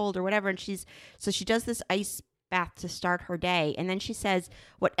bitter cold or whatever. And she does this ice bath to start her day. And then she says,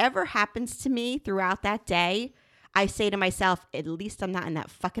 whatever happens to me throughout that day, I say to myself, at least I'm not in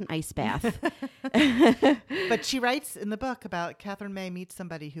that fucking ice bath. But she writes in the book about Catherine May meets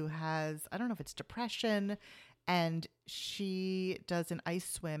somebody who has, I don't know if it's depression, and she does an ice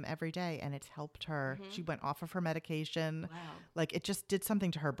swim every day and it's helped her. Mm-hmm. She went off of her medication. Wow. Like, it just did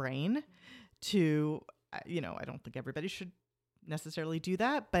something to her brain to, I don't think everybody should necessarily do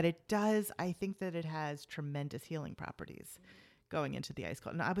that, but it does. I think that it has tremendous healing properties going into the ice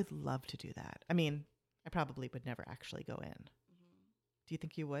cold. And I would love to do that. I probably would never actually go in. Mm-hmm. Do you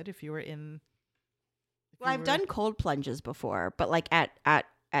think you would if you were in? Well, I've done cold plunges before, but like at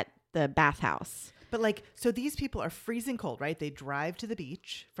the bathhouse. But so these people are freezing cold, right? They drive to the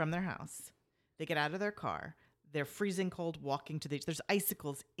beach from their house. They get out of their car. They're freezing cold walking to the beach. There's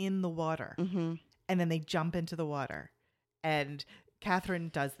icicles in the water. Mm-hmm. And then they jump into the water. And Catherine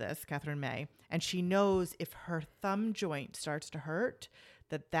does this, Catherine May, and she knows if her thumb joint starts to hurt,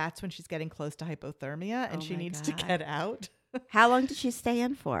 that's when she's getting close to hypothermia and she needs to get out. How long did she stay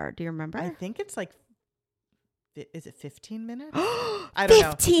in for? Do you remember? I think it's is it 15 minutes? I don't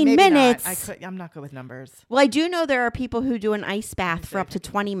know. 15 minutes? I'm not good with numbers. Well, I do know there are people who do an ice bath for up to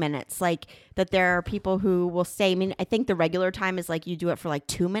 20 minutes. Like, that there are people who will say, I think the regular time is like you do it for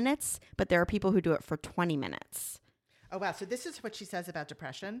 2 minutes, but there are people who do it for 20 minutes. Oh, wow. So this is what she says about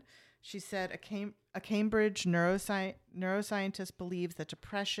depression. She said a Cambridge neuroscientist believes that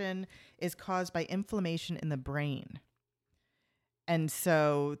depression is caused by inflammation in the brain. And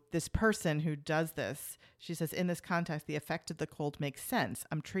so this person who does this, she says, in this context, the effect of the cold makes sense.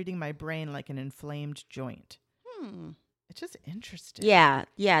 I'm treating my brain like an inflamed joint. It's just interesting. Yeah.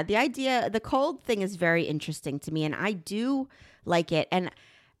 The cold thing is very interesting to me, and I do like it. And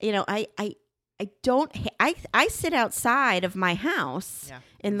I sit outside of my house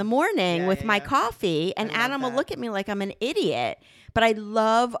in the morning with my coffee, and Adam will look at me like I'm an idiot. But I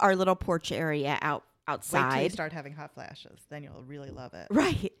love our little porch area outside. Wait till you start having hot flashes, then you'll really love it.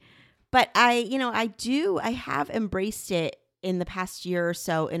 Right. But I have embraced it in the past year or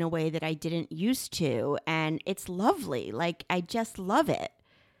so in a way that I didn't used to. And it's lovely. Like, I just love it.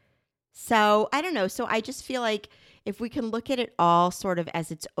 So I don't know. So I just feel like if we can look at it all sort of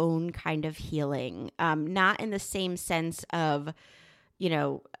as its own kind of healing, not in the same sense of,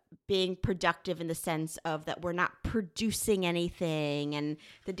 being productive in the sense of that we're not producing anything and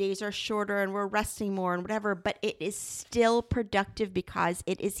the days are shorter and we're resting more and whatever, but it is still productive because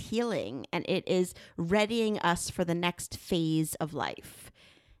it is healing and it is readying us for the next phase of life.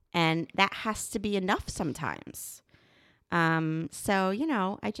 And that has to be enough sometimes.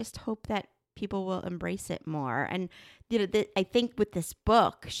 So, I just hope that people will embrace it more. And, I think with this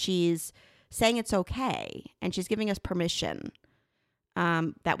book, she's saying it's okay and she's giving us permission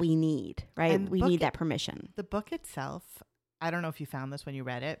that we need, right? And we need that permission. The book itself, I don't know if you found this when you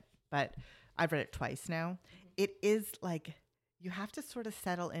read it, but I've read it twice now. It is like you have to sort of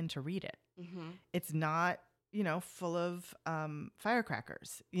settle in to read it. Mm-hmm. It's not, full of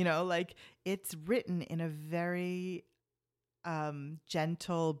firecrackers, like it's written in a very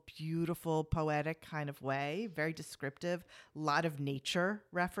gentle, beautiful, poetic kind of way, very descriptive, a lot of nature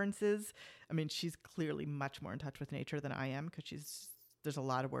references. I mean, she's clearly much more in touch with nature than I am because there's a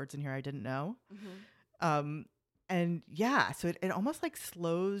lot of words in here I didn't know. Mm-hmm. So it almost like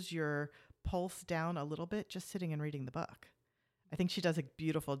slows your pulse down a little bit just sitting and reading the book. I think she does a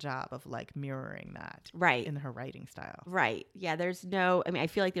beautiful job of like mirroring that in her writing style. Right. Yeah. I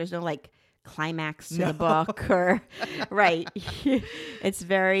feel like there's no like climax to the book or right. It's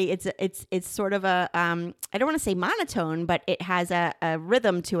sort of a, I don't want to say monotone, but it has a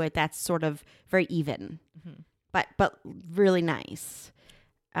rhythm to it that's sort of very even. Mm-hmm. But really nice.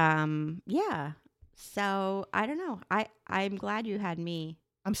 Yeah. So I don't know. I'm glad you had me.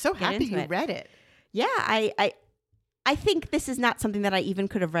 I'm so happy you read it. Yeah. I think this is not something that I even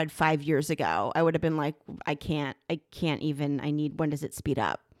could have read 5 years ago. I would have been like, I can't even, when does it speed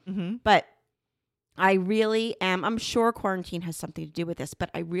up? Mm-hmm. But I really am, I'm sure quarantine has something to do with this, but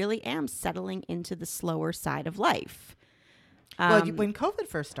I really am settling into the slower side of life. Well, when COVID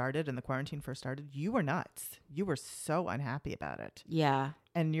first started and the quarantine first started, you were nuts. You were so unhappy about it. Yeah.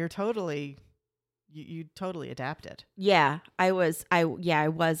 And you're totally, you totally adapted. Yeah, I was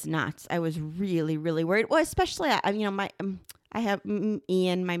nuts. I was really, really worried. Well, especially, I have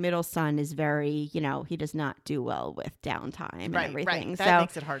Ian, my middle son is very, he does not do well with downtime and everything. Right. That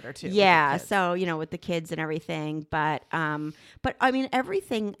makes it harder too. Yeah. So, with the kids and everything. But I mean,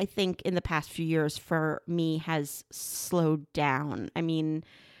 everything I think in the past few years for me has slowed down. I mean,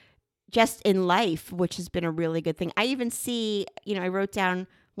 just in life, which has been a really good thing. I even see, I wrote down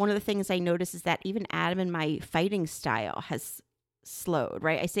one of the things I noticed is that even Adam and my fighting style has slowed,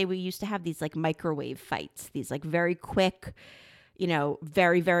 right? I say we used to have these like microwave fights, these like very quick,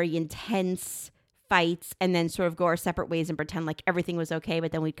 very, very intense fights and then sort of go our separate ways and pretend like everything was okay,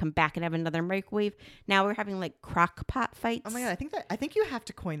 but then we'd come back and have another microwave. Now we're having like crock pot fights. Oh my God, I think you have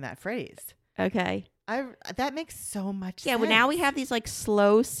to coin that phrase. Okay. That makes so much sense. Yeah, well now we have these like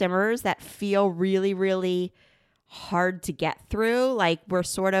slow simmers that feel really, really hard to get through. Like we're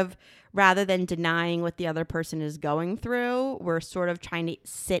sort of, rather than denying what the other person is going through, we're sort of trying to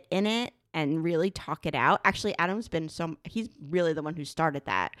sit in it and really talk it out. Actually, Adam's been he's really the one who started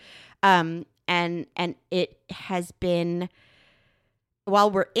that. And it has been, while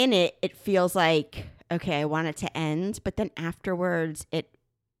we're in it, it feels like, okay, I want it to end. But then afterwards, it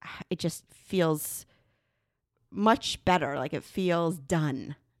just feels much better. Like it feels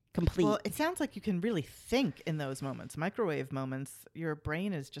done. Complete. Well, it sounds like you can really think in those moments. Microwave moments, your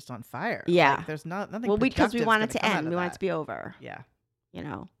brain is just on fire. Yeah. Like, there's nothing. Well, because we want it to end. We want it to be over. Yeah.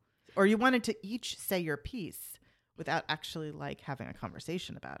 Or you wanted to each say your piece without actually like having a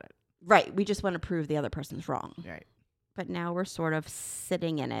conversation about it. Right. We just want to prove the other person's wrong. Right. But now we're sort of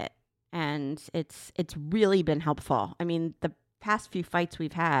sitting in it, and it's really been helpful. I mean, the past few fights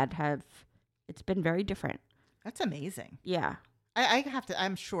we've had it's been very different. That's amazing. Yeah.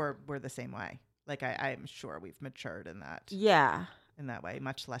 I'm sure we're the same way. Like I'm sure we've matured in that. Yeah. In that way,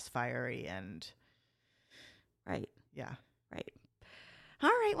 much less fiery and. Right. Yeah. Right. All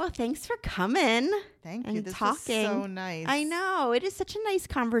right. Well, thanks for coming. Thank you. This talking. was so nice. I know. It is such a nice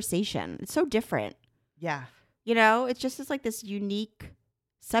conversation. It's so different. Yeah. It's just like this unique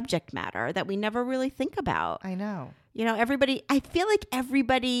subject matter that we never really think about. I know. You know, I feel like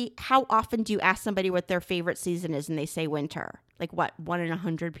everybody, how often do you ask somebody what their favorite season is and they say winter? Like what, 1 in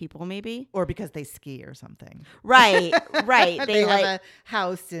 100 people maybe? Or because they ski or something. Right. They have a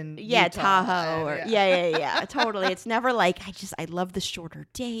house in Utah, Tahoe or yeah. Totally. It's never like I love the shorter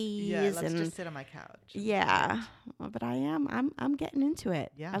days. Yeah, let's just sit on my couch. Yeah. Well, but I'm getting into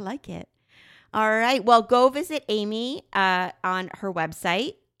it. Yeah. I like it. All right. Well, go visit Amy on her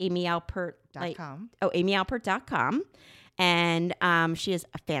website, amyalpert.com. amyalpert.com. And she is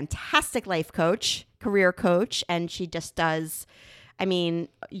a fantastic life coach, career coach, and she just does,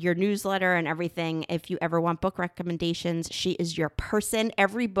 your newsletter and everything. If you ever want book recommendations, she is your person.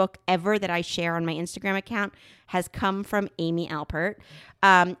 Every book ever that I share on my Instagram account has come from Amy Alpert.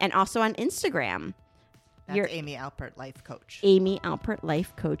 And also on Instagram. That's Amy Alpert Life Coach. Amy Alpert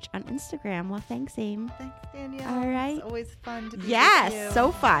Life Coach on Instagram. Well, thanks, Amy. Thanks, Danielle. All right. It's always fun to be with you. Yes,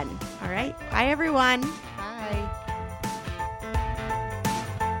 so fun. All right. Bye, everyone. Bye.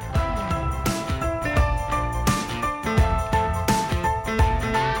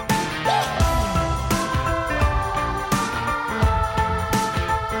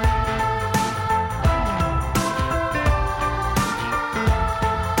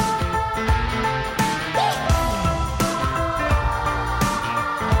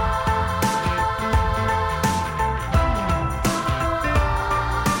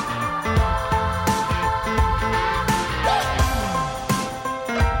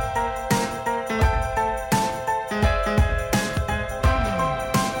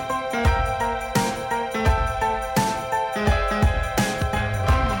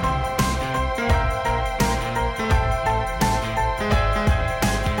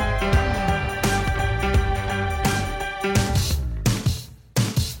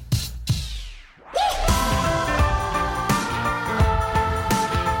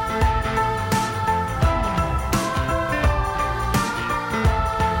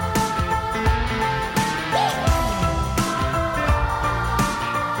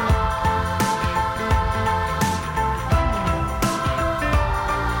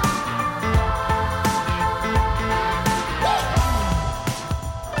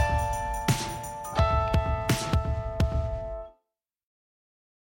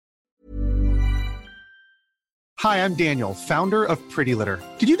 Hi, I'm Daniel, founder of Pretty Litter.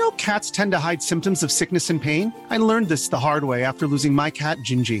 Did you know cats tend to hide symptoms of sickness and pain? I learned this the hard way after losing my cat,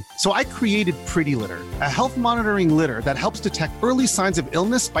 Gingy. So I created Pretty Litter, a health monitoring litter that helps detect early signs of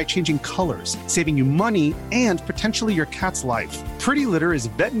illness by changing colors, saving you money and potentially your cat's life. Pretty Litter is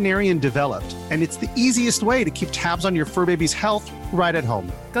veterinarian developed, and it's the easiest way to keep tabs on your fur baby's health right at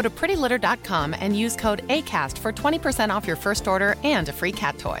home. Go to prettylitter.com and use code ACAST for 20% off your first order and a free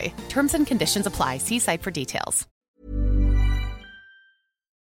cat toy. Terms and conditions apply. See site for details.